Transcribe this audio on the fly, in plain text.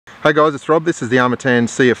Hey guys, it's Rob. This is the Armattan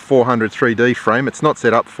CF 400 3D frame. It's not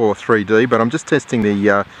set up for 3D, but I'm just testing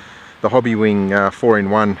the Hobbywing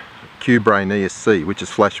 4-in-1 Q-Brain ESC, which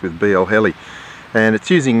is flashed with BLHeli. And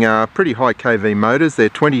it's using pretty high kV motors. They're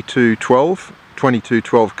 2212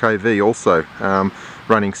 kV also,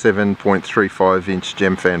 running 7.35 inch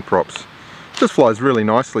gem fan props. Just flies really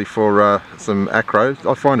nicely for some acro.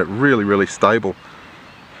 I find it really stable.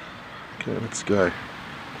 Okay, let's go.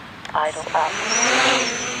 Idle up.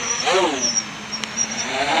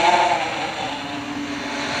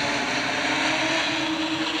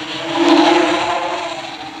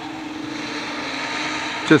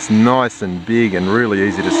 Just nice and big and really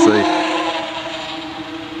easy to see.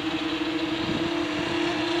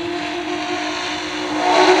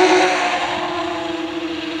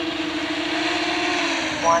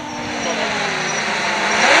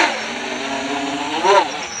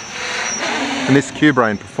 And this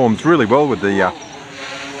Q-Brain performs really well with the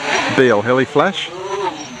BLHeli flash.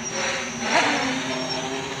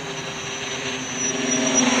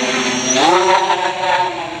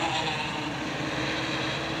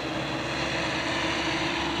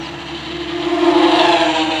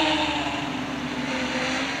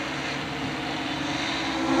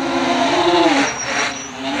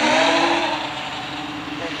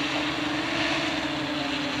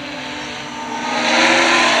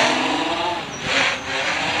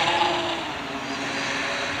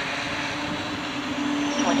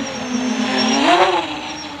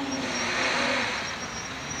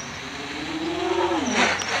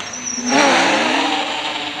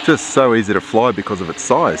 Just so easy to fly because of its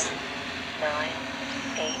size. 9,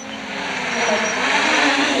 8, 7,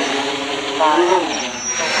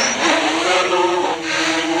 5, 4, 3,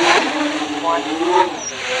 2, 1.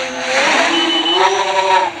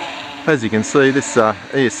 As you can see, this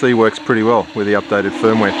ESC works pretty well with the updated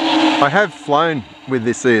firmware. I have flown with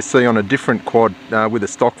this ESC on a different quad with a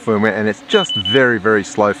stock firmware, and it's just very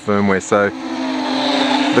slow firmware, so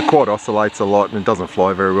the quad oscillates a lot and it doesn't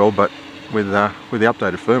fly very well, but with the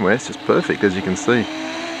updated firmware it's just perfect, as you can see.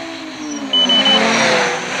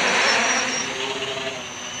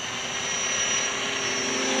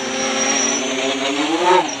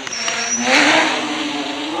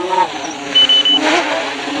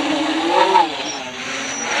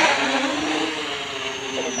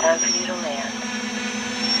 It is time for you to land.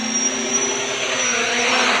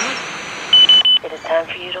 It is time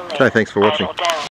for you to land. Okay, thanks for watching.